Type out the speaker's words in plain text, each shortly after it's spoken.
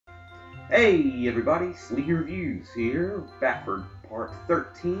Hey everybody, SleegiReviews here, back for part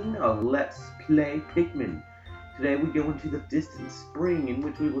 13 of Let's Play Pikmin. Today we go into the distant spring in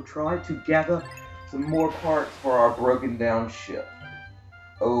which we will try to gather some more parts for our broken down ship.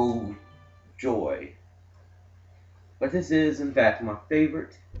 Oh, joy. But this is in fact my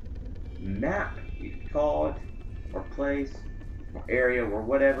favorite map, you could call it, or place, or area, or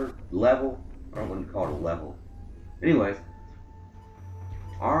whatever, level. I wouldn't call it a level. Anyways.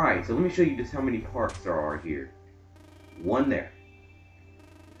 Alright, so let me show you just how many parts there are here. One there.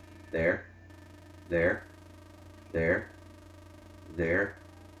 There. There. There. There.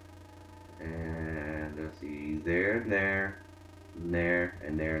 And let's see, there and there. And there,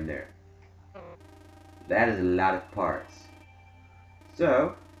 and there, and there. That is a lot of parts.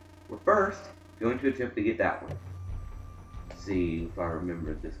 So, we're first going to attempt to get that one. Let's see if I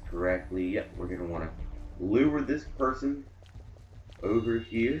remember this correctly. Yep, we're going to want to lure this person over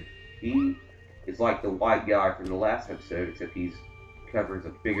here. He is like the white guy from the last episode, except he covers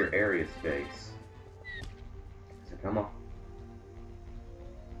a bigger area space. So come on.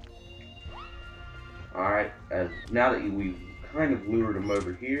 Alright, now that we've kind of lured him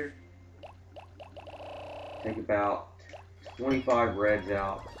over here, take about 25 reds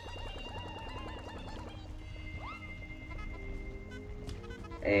out.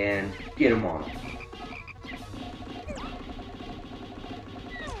 And get him on him.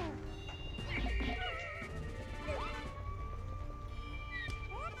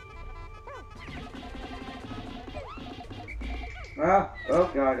 Ah! Oh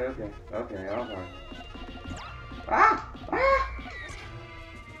god, okay. Okay, alright. Ah! Ah!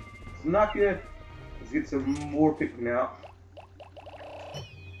 It's not good. Let's get some more Pikmin out.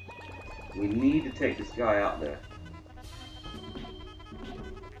 We need to take this guy out there.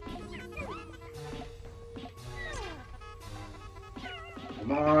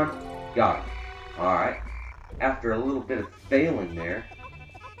 Come on. Got him. Alright. After a little bit of failing there,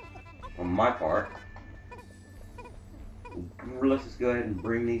 on my part, let's just go ahead and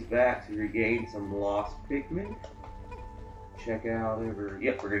bring these back to regain some lost Pikmin. Check out over.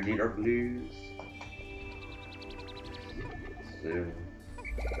 Yep, we're gonna need our blues. So,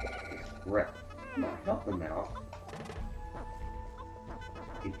 let's help them out.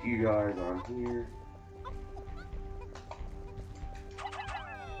 Get you guys on here.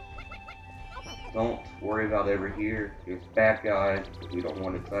 Don't worry about over here. There's bad guys we don't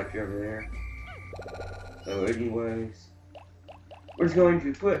want to touch over there. So, anyways. We're just going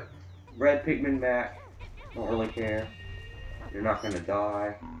to put red Pikmin back. Don't really care. You're not going to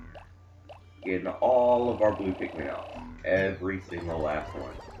die. Getting all of our blue Pikmin out. Every single last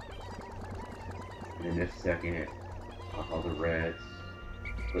one. And in just a second, all the reds.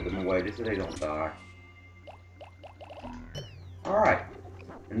 Put them away just so they don't die. Alright.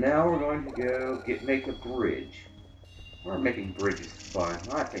 And now we're going to go make a bridge. We're making bridges fun.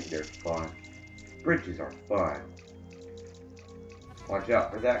 I think they're fun. Bridges are fun. Watch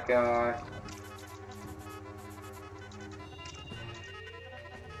out for that guy.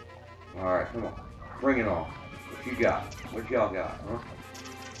 Alright, come on. Bring it on. What you got? What y'all got, huh?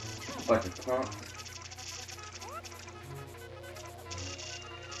 Bunch of punks.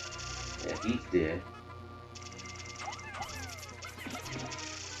 Yeah, he's dead.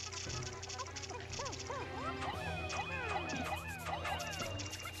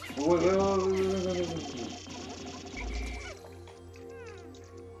 Wait.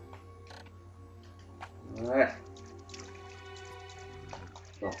 Alright.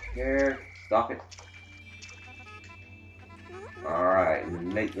 Don't care. Stop it. Alright,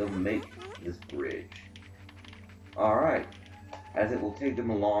 and make them make this bridge. Alright. As it will take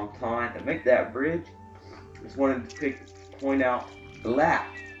them a long time to make that bridge, I just wanted to point out Black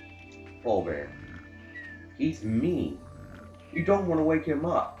Pole Bear. He's mean. You don't want to wake him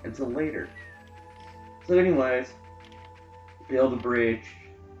up until later. So anyways, build a bridge.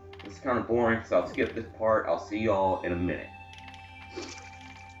 It's kind of boring, so I'll skip this part. I'll see y'all in a minute.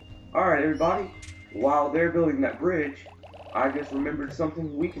 Alright, everybody. While they're building that bridge, I just remembered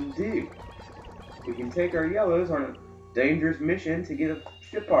something we can do. We can take our yellows on a dangerous mission to get a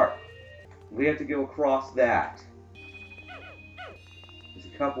ship part. We have to go across that. Just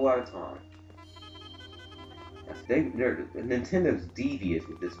a couple at a time. Nintendo's devious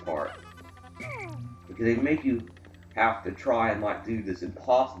with this part. Because they make you have to try and like do this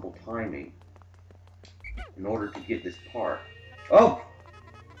impossible timing in order to get this part. Oh!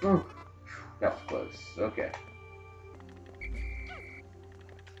 That was close. Okay.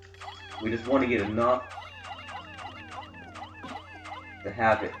 We just want to get enough to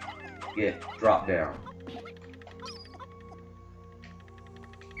have it get dropped down.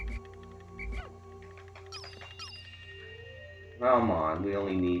 Come on,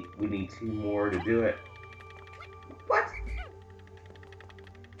 we need 2 more to do it. What?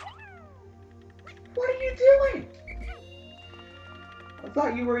 What are you doing? I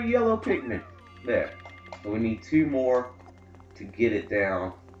thought you were a yellow Pikmin. There. So we need 2 more to get it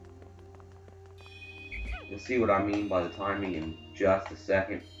down. You'll see what I mean by the timing in just a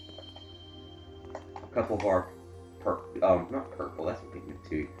second. A couple of our not purple, that's a Pikmin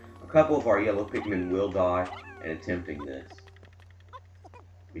 2. A couple of our yellow Pikmin will die in attempting this.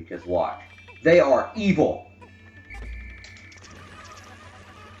 Because watch. They are evil!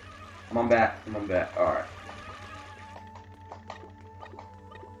 Come on back, come on back. Alright.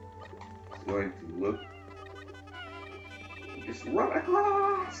 It's going to look. Just run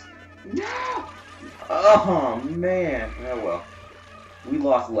across! No! Oh man. Oh well. We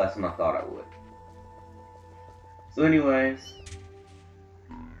lost less than I thought I would. So anyways,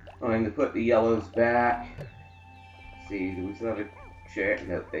 I'm going to put the yellows back. Let's see, do we still have a chair?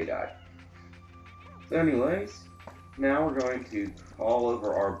 Nope, they died. So anyways, now we're going to call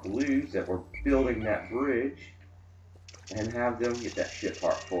over our blues that we're building that bridge and have them get that ship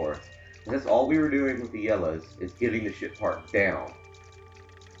part for us. And that's all we were doing with the yellows, is getting the ship part down.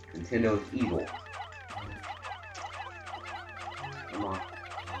 Nintendo is evil. Come on.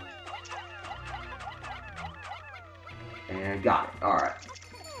 And got it. Alright.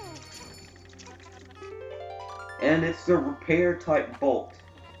 And it's the repair type bolt.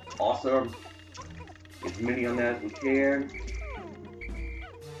 Awesome. As many on that as we can.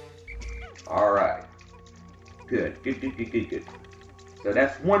 Alright. Good. Good. So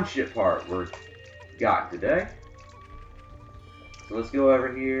that's one ship part we're got today. So let's go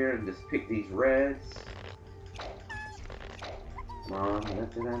over here and just pick these reds. Come on.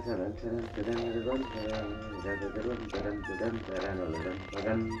 It's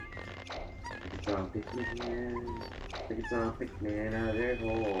on Pikmin out of their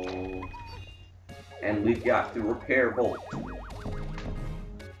hole. And we've got the repair bolt,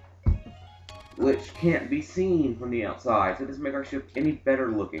 which can't be seen from the outside, so it doesn't make our ship any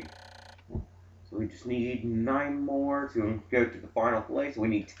better looking. So we just need 9 more to go to the final place. We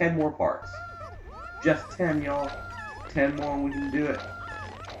need 10 more parts. Just 10, y'all. 10 more and we can do it.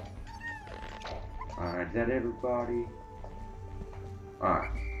 Alright, is that everybody?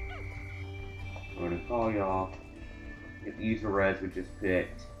 Alright. I'm gonna call y'all. Get the user reds we just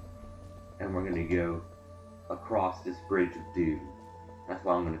picked. And we're gonna go across this Bridge of Doom. That's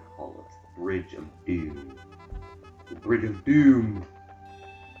what I'm gonna call it. Bridge of Doom. The Bridge of Doom.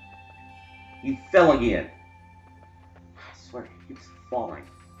 He fell again. I swear, he keeps falling.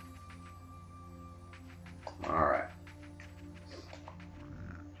 Alright.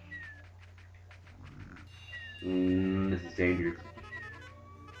 This is dangerous.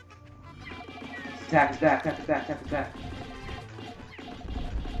 Attack his back, attack his back, attack his back.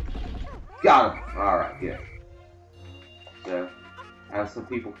 Got him! Alright, good. So, have some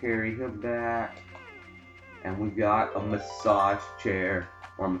people carry him back. And we've got a massage chair,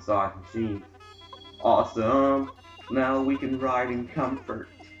 or massage machine. Awesome! Now we can ride in comfort,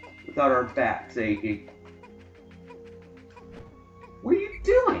 without our backs aching. What are you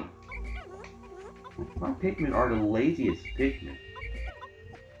doing? My Pikmin are the laziest Pikmin.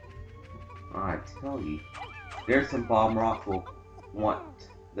 I tell you. There's some bomb rocks. We'll want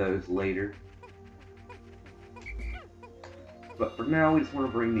those later. But for now, we just want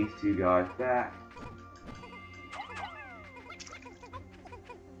to bring these 2 guys back.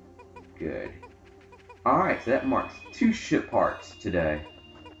 Good. Alright, so that marks 2 ship parts today.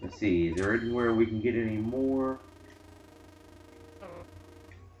 Let's see, is there anywhere we can get any more?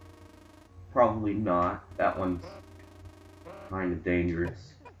 Probably not. That one's kind of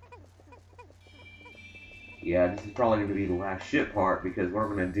dangerous. Yeah, this is probably going to be the last ship part, because what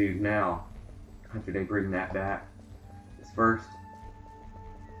I'm going to do now, after they bring that back, is first,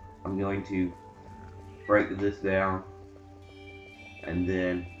 I'm going to break this down, and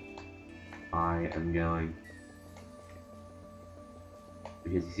then I am going,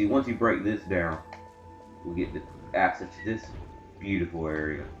 because you see, once you break this down, we get the access to this beautiful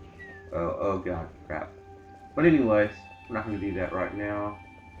area. Oh god, crap. But anyways, we're not going to do that right now.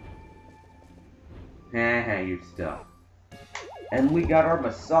 Haha, you're stuck. And we got our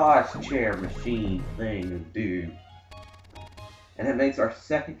massage chair machine thing to do. And that makes our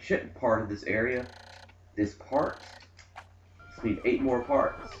second ship part of this area. This part. Just need 8 more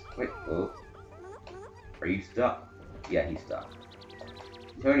parts. Wait, oh. Are you stuck? Yeah, he's stuck.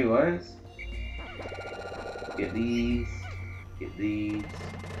 So anyways, get these.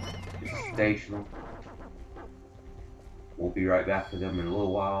 Just station them. We'll be right back to them in a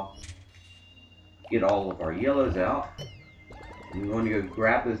little while. Get all of our yellows out. I'm going to go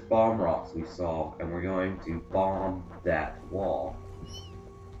grab those bomb rocks we saw, and we're going to bomb that wall.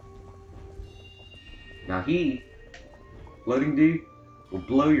 Now floating dude, will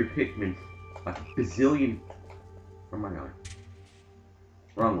blow your Pikmin like a bazillion. Where am I going?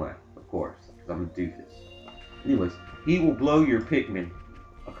 Wrong way, of course, because I'm a doofus. Anyways, he will blow your Pikmin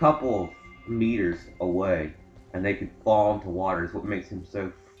a couple of meters away, and they could fall into water. Is what makes him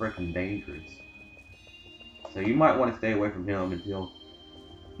so freaking dangerous. So you might want to stay away from him until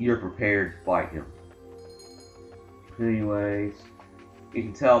you're prepared to fight him. Anyways, you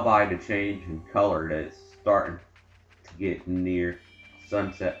can tell by the change in color that it's starting to get near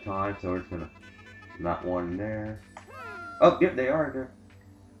sunset time, so we're just gonna not one there. Oh, yep, they are there.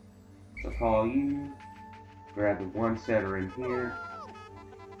 So call you. Grab the one setter in here.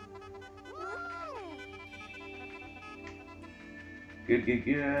 Good, good,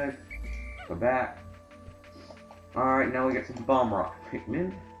 good. Go back. Alright, now we got some bomb rock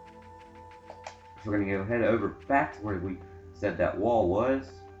Pikmin. So we're gonna go head over back to where we said that wall was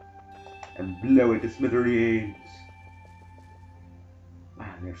and blow it to smithereens.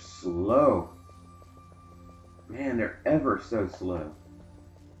 Man, they're slow. Man, they're ever so slow.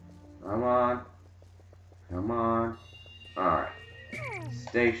 Come on. Come on. Alright.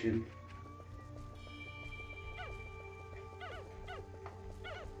 Station.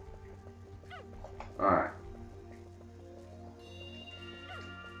 Alright.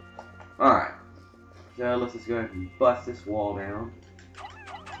 Alright. So let's just go ahead and bust this wall down.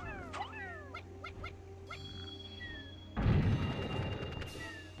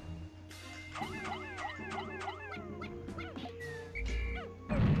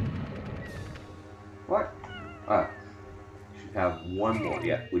 What? Oh. Should have one more.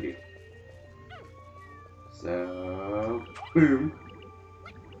 Yeah, we do. So, boom.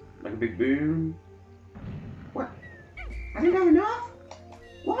 Like a big boom. What? I didn't have enough?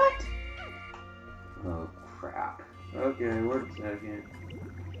 What? Oh, crap. Okay, wait a second.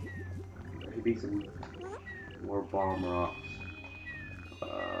 There should be some more bomb rocks.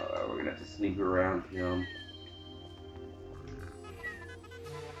 We're gonna have to sneak around him.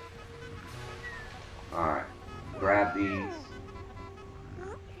 Alright. Grab these.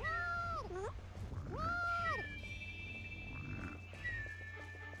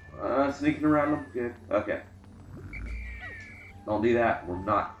 Sneaking around them. Good. Okay. Don't do that. We'll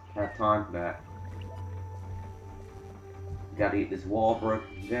not have time for that. Gotta get this wall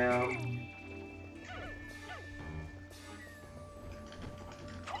broken down.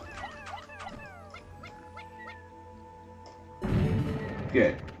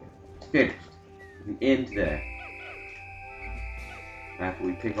 Good. Finished. We can end today. After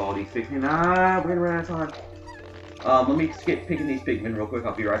we pick all these Pikmin. We're gonna run out of time. Let me skip picking these Pikmin real quick.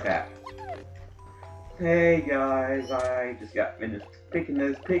 I'll be right back. Hey guys, I just got finished picking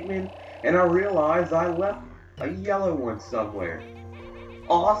those Pikmin, and I realized I left a yellow one somewhere.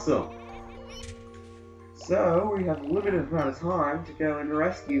 Awesome! So, we have a limited amount of time to go and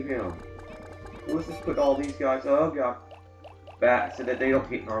rescue him. So let's just put all these guys, oh god, back so that they don't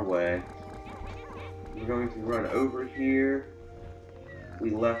get in our way. We're going to run over here. We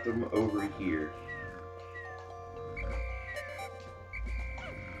left them over here.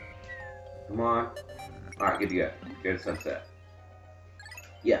 Come on. Alright, good to go. Go to sunset.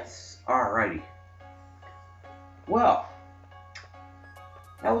 Yes. Alrighty. Well,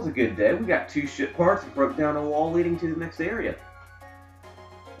 that was a good day. We got 2 ship parts and broke down a wall leading to the next area.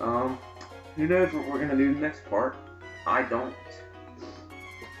 Who knows what we're going to do in the next part? I don't.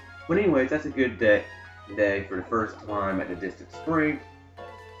 But anyways, that's a good day for the first time at the distant spring.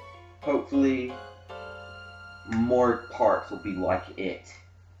 Hopefully, more parts will be like it.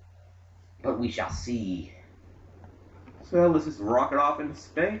 But we shall see. So let's just rocket off into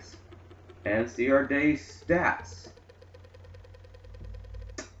space and see our day's stats.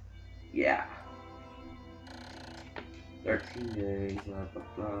 Yeah. 13 days, blah, blah,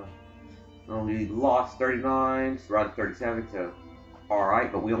 blah. Only lost 39, surrounded 37, so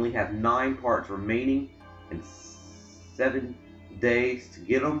alright, but we only have 9 parts remaining and 7 days to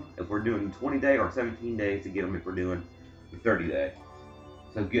get them if we're doing 20 day, or 17 days to get them if we're doing 30 day.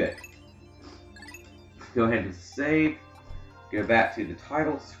 So good. Go ahead and save, go back to the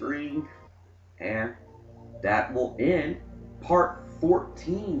title screen, and that will end part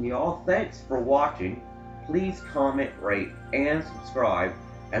 14, y'all. Thanks for watching. Please comment, rate, and subscribe,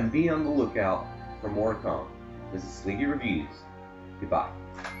 and be on the lookout for more to come. This is SleegiReviews. Goodbye.